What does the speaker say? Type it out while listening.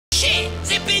shit!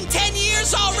 Has it been 10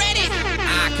 years already?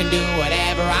 I can do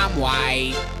whatever, I'm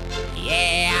white.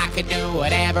 Yeah, I can do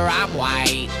whatever, I'm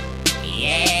white.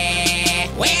 Yeah.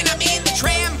 When I'm in the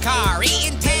tram car,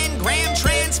 eating 10-gram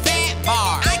trans fat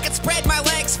bar, I can spread my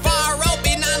legs far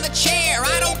open on the chair,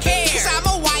 I don't care, 'cause I'm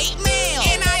a white male.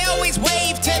 And I always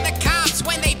wave to the cops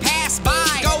when they pass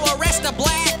by. Go arrest a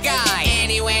black guy.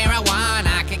 Anywhere I want,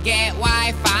 I could get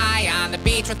Wi-Fi. On the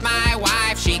beach with my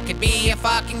wife, she could be a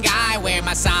fucking guy. Wear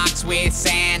my socks with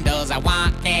sandals, I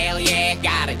want, hell yeah.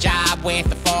 Got a job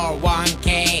with a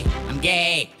 401k. I'm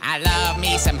gay, I love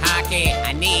me some hockey.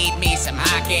 I need me some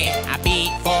hockey. I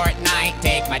beat Fortnite,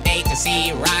 take my date to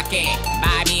see Rocky.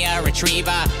 Buy me a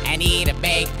retriever and eat a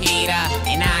baked pita.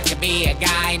 And I could be a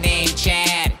guy named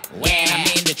Chad. When I'm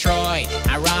in Detroit,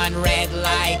 I run red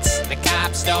lights. The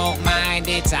cops don't mind,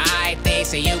 it's alright. They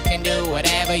say you can do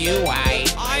whatever you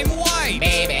white. I'm white.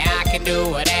 Baby, I can do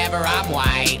whatever, I'm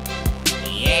white.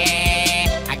 Yeah,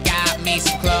 I got me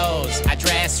some clothes. I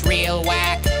dress real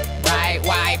whack. Bright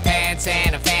white pants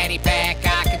and a fanny pack.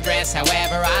 I can dress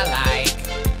however I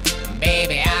like.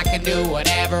 Baby, I can do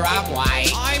whatever, I'm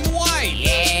white. I'm white.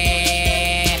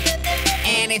 Yeah.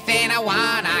 Anything I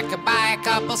want, I could buy a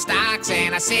couple stocks.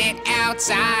 And I sit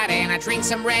outside and I drink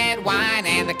some red wine.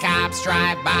 And the cops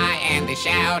drive by and they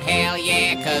shout, hell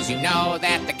yeah, 'cause you know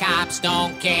that the cops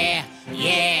don't care.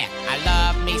 Yeah, I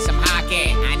love me some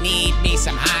hockey. I need me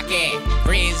some hockey.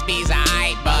 Frisbee's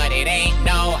alright, but it ain't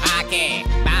no hockey.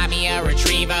 Buy me a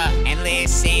retriever and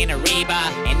listen to Reba.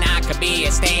 And I could be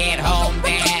a stay-at-home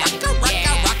dad.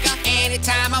 Yeah.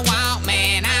 Anytime I want,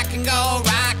 man, I can go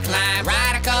rock climb.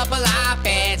 Ride a couple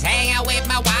op-eds, hang out with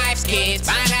my wife's kids.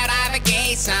 Find out I have a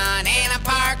gay son and a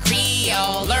part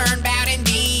Creole. Learn about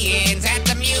Indians at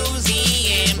the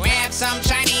museum. Grab some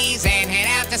Chinese and head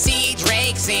out to see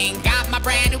Drake sing. Got my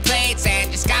brand new plates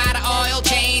and just got an oil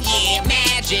change. Yeah,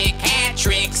 magic, hat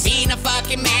tricks, being a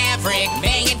fucking maverick.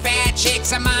 Banging fat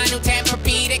chicks on my new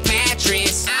Tempur-Pedic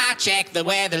mattress. I check the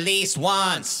weather at least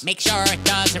once. Make sure it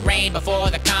doesn't rain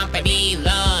before the company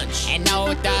lunch. And no,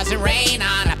 it doesn't rain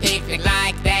on a picnic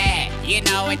like that. You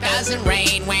know it doesn't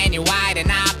rain when you're white and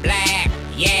not black.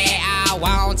 Yeah, I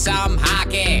want some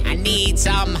hockey. I need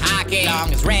some hockey.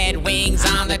 Long as Red Wings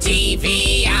on the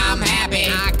TV, I'm happy.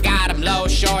 I got them low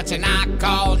shorts and I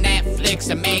call Netflix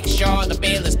to make sure the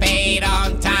bill is paid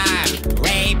on time.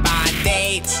 Rape on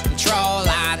dates, troll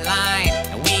online.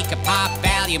 And we can pop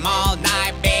Valium all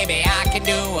night, baby. I can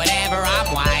do whatever,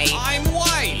 I'm white. I'm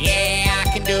white. Yeah, I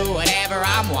can do whatever,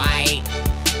 I'm white.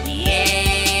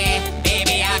 Yeah,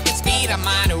 baby, I can speed on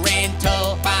my new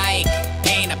rental bike.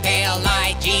 Paint a pale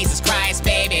light, Jesus Christ,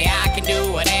 baby, I can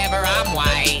do whatever, I'm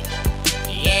white.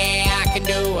 Yeah, I can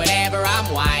do whatever, I'm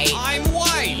white. I'm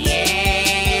white.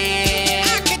 Yeah,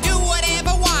 I can do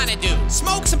whatever wanna do.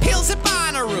 Smoke some pills at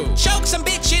Bonnaroo. Choke some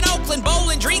bitch in Oakland,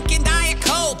 bowling, drinking Diet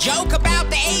Coke. Joke about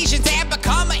the Asians that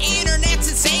become an internet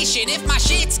sensation. If my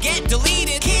shits get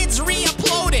deleted, kids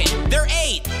re-upload it. They're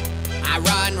 8. I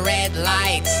run red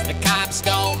lights, the cops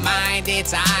don't mind,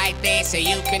 it's alright. They say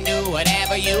you can do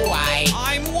whatever, you white.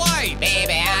 I'm white.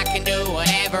 Baby, I can do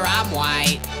whatever, I'm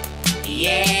white.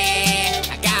 Yeah,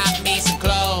 I got me some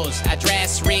clothes, I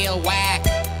dress real whack.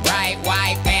 Bright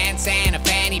white pants and a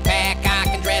fanny pack. I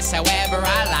can dress however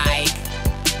I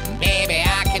like. Baby,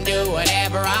 I can do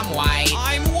whatever, I'm white.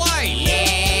 I'm white.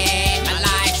 Yeah, my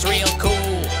life's real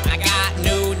cool. I got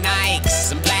new Nikes.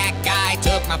 Some black guy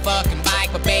took my fucking bike,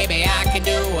 but baby, I can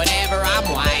do whatever, I'm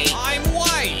white. I'm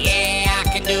white. Yeah, I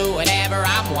can do whatever,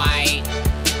 I'm white.